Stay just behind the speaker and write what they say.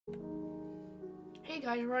Hey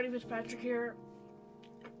guys, Roddy Fitzpatrick here,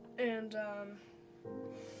 and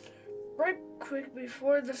right quick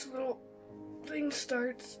before this little thing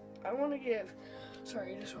starts, I want to give,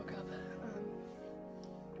 sorry, I just woke up,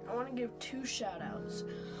 I want to give two shout outs.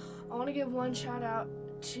 I want to give one shout out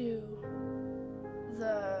to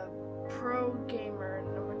the Pro Gamer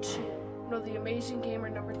number 2, no, the Amazing Gamer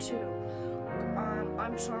number 2.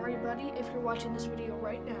 I'm sorry buddy, if you're watching this video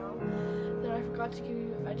right now, that I forgot to give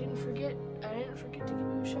you, I didn't forget to give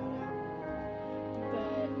you a shout out,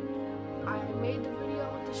 but I made the video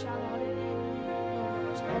with the shout out in it, and I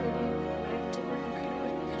was editing, and I had to take my computer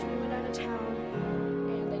with me because we went out of town,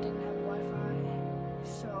 and they didn't have Wi-Fi,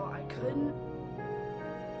 so I couldn't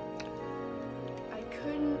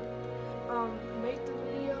make the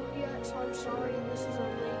video yet, so I'm sorry, this is a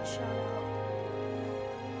late shout out,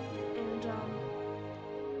 and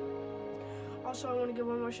also I want to give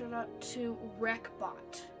one more shout out to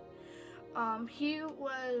Wreckbot.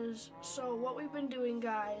 So what we've been doing,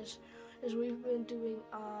 guys, is we've been doing,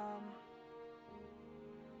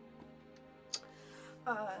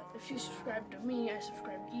 if you subscribe to me, I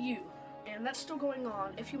subscribe to you, and that's still going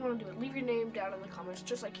on. If you want to do it, leave your name down in the comments,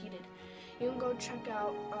 just like he did. You can go check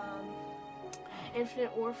out,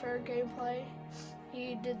 Infinite Warfare gameplay.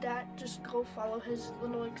 He did that. Just go follow his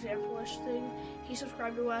little example-ish thing. He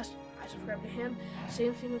subscribed to us, I subscribed to him.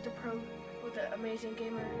 Same thing with the Amazing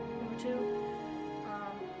Gamer number 2.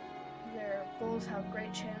 They both have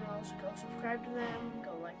great channels. Go subscribe to them.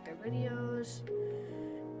 Go like their videos.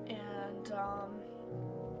 And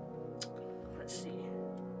let's see.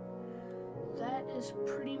 That is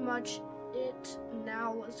pretty much it.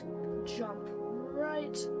 Now let's jump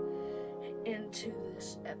right into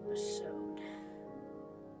this episode.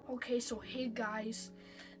 Okay, so hey guys,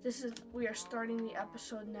 we are starting the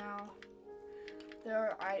episode now.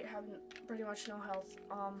 I have pretty much no health.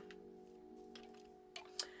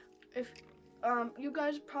 If you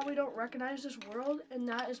guys probably don't recognize this world, and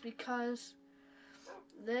that is because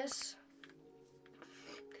this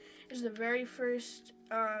is the very first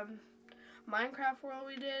Minecraft world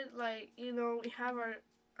we did. Like, you know, we have our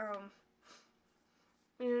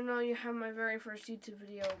you have my very first YouTube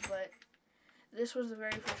video, but this was the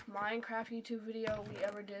very first Minecraft YouTube video we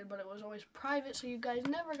ever did, but it was always private, so you guys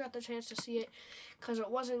never got the chance to see it because it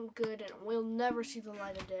wasn't good and will never see the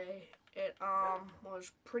light of day. It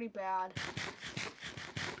was pretty bad.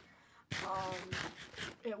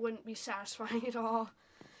 It wouldn't be satisfying at all,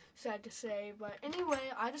 sad to say, but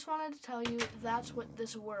anyway, I just wanted to tell you that's what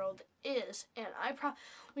this world is, and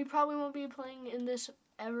we probably won't be playing in this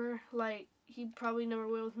ever. Like, he probably never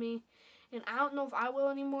will with me, and I don't know if I will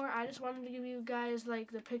anymore. I just wanted to give you guys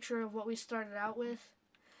like the picture of what we started out with.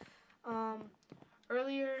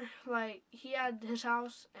 Earlier, like, he had his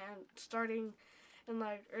house, and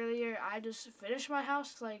like earlier I just finished my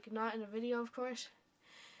house, like not in a video of course,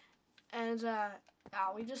 and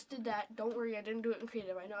we just did that. Don't worry, I didn't do it in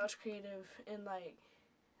creative. I know I was creative in like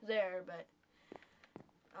there, but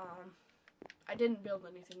I didn't build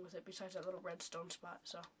anything with it besides that little redstone spot,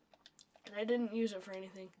 so, and I didn't use it for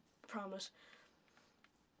anything, promise.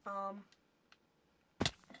 I'm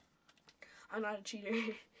not a cheater.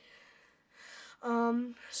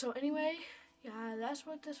 So anyway, yeah, that's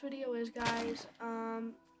what this video is, guys.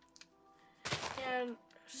 And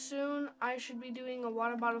soon I should be doing a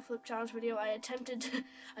water bottle flip challenge video. I attempted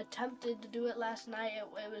to do it last night.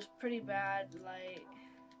 It was pretty bad. Like,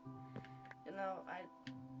 you know,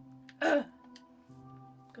 I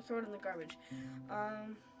could throw it in the garbage.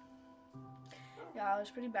 Yeah, it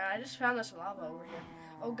was pretty bad. I just found this lava over here.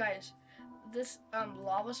 Oh, guys, this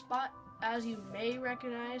lava spot, as you may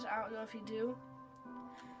recognize, I don't know if you do,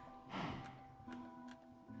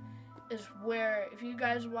 is where, if you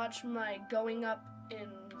guys watch my going up in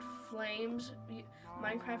flames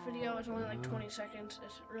Minecraft video, it's only like 20 seconds.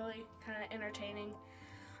 It's really kind of entertaining.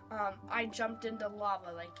 I jumped into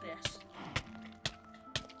lava like this.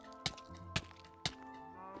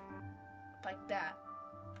 Like that.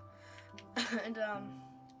 And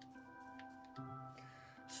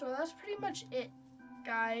so that's pretty much it,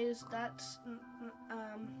 guys. That's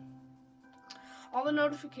all the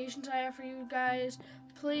notifications I have for you guys.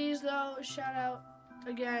 Please, though, shout out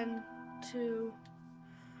again to,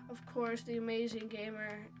 of course, the Amazing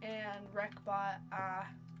Gamer and Wreckbot.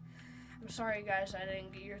 I'm sorry, guys, I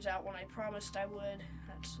didn't get yours out when I promised I would.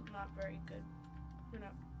 That's not very good. I'm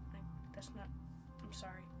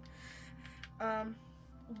sorry.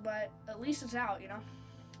 But at least it's out, you know.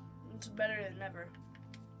 It's better than never.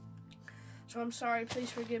 So I'm sorry,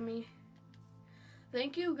 please forgive me.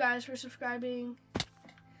 Thank you guys for subscribing.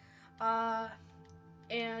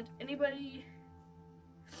 And anybody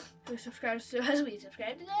who subscribes to us, we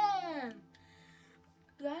subscribe to them.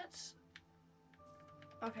 That's...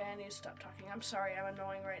 Okay, I need to stop talking. I'm sorry, I'm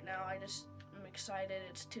annoying right now. I'm excited.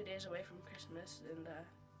 It's 2 days away from Christmas, and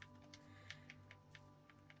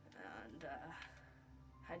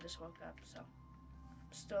I just woke up, so I'm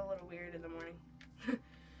still a little weird in the morning.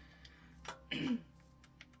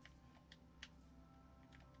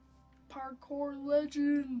 Parkour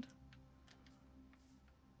legend.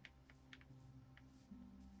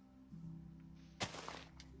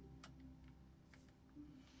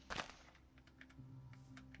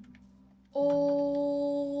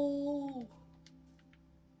 Oh.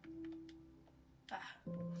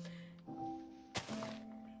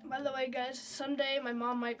 By the way, guys, someday my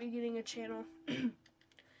mom might be getting a channel.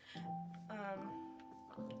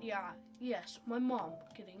 Yeah, yes, my mom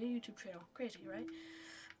getting a YouTube channel. Crazy, right?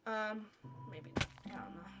 Maybe, I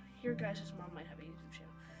don't know. Your guys' mom might have a YouTube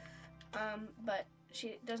channel. But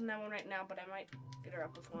she doesn't have one right now, but I might get her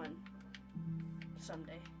up with one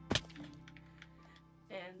someday.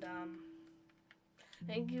 And,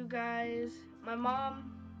 thank you guys. My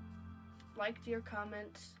mom liked your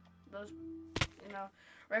comments. Those, you know,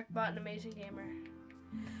 Wreckbot and Amazing Gamer.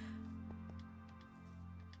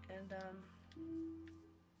 And,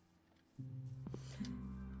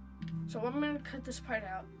 so I'm gonna cut this part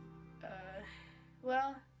out.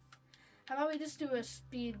 Well, how about we just do a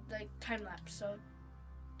speed, like, time lapse? So,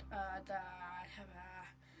 I have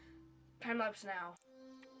a time lapse now.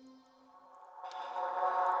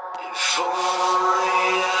 If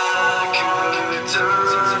only I could turn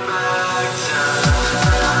back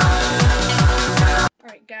time.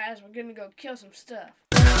 Alright, guys, we're gonna go kill some stuff.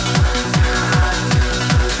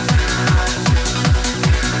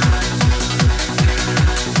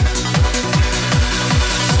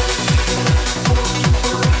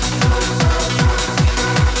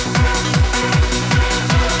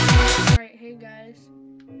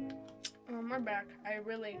 We're back. I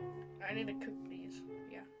need to cook these.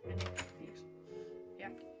 Yeah, I need to cook these.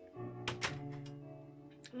 Yeah.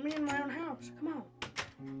 I'm in my own house. Come on.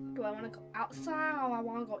 Do I want to go outside or I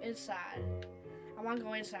want to go inside? I want to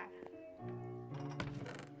go inside.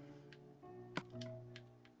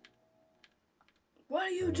 What are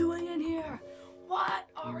you doing in here? What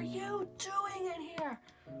are you doing in here?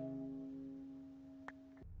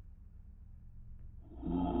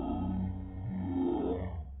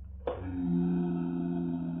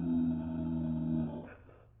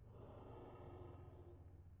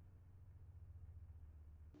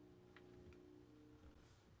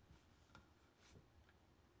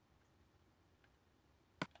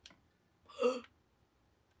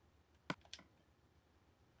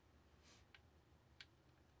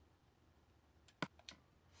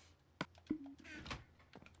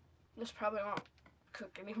 This probably won't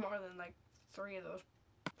cook any more than like 3 of those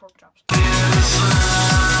pork chops.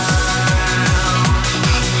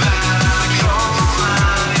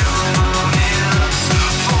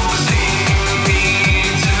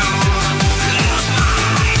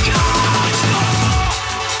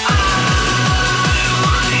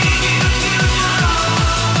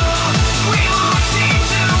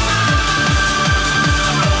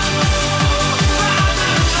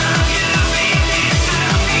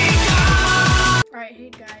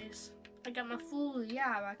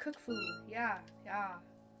 I cook food. Yeah.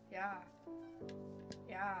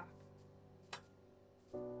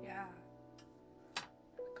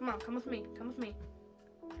 Come on, come with me. Come with me.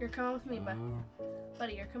 You're coming with me,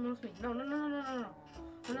 buddy. You're coming with me. No.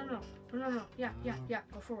 Yeah.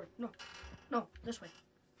 Go forward. No. This way.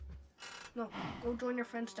 No. Go join your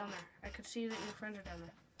friends down there. I could see that your friends are down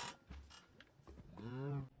there.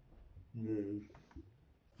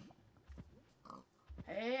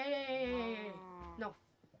 Hey. No.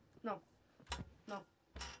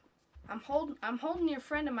 I'm holding your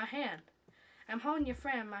friend in my hand. I'm holding your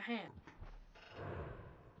friend in my hand.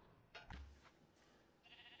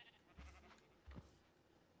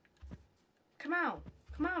 Come on,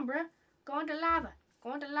 bruh. Go into lava.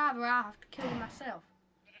 Go into lava or I'll have to kill you myself.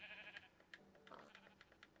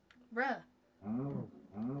 Bruh.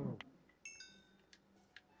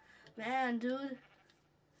 Man, dude.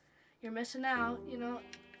 You're missing out, you know.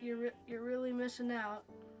 You're really missing out.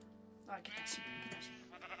 Oh, get that seat.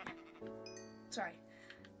 Sorry.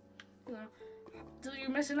 You know, dude, you're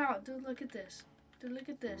missing out. Dude, look at this.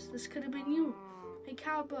 This could have been you. Hey,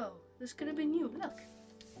 Cowboy. This could have been you. Look.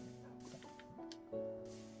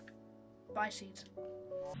 Buy seeds.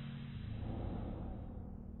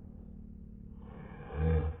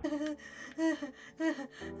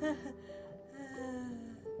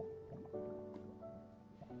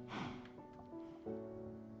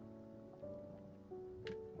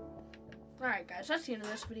 Alright guys, that's the end of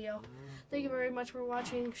this video. Thank you very much for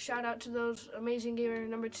watching. Shout out to those amazing gamer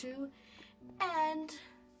number 2 and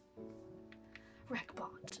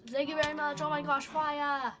Wreckbot. Thank you very much. Oh my gosh,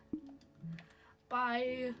 fire!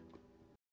 Bye.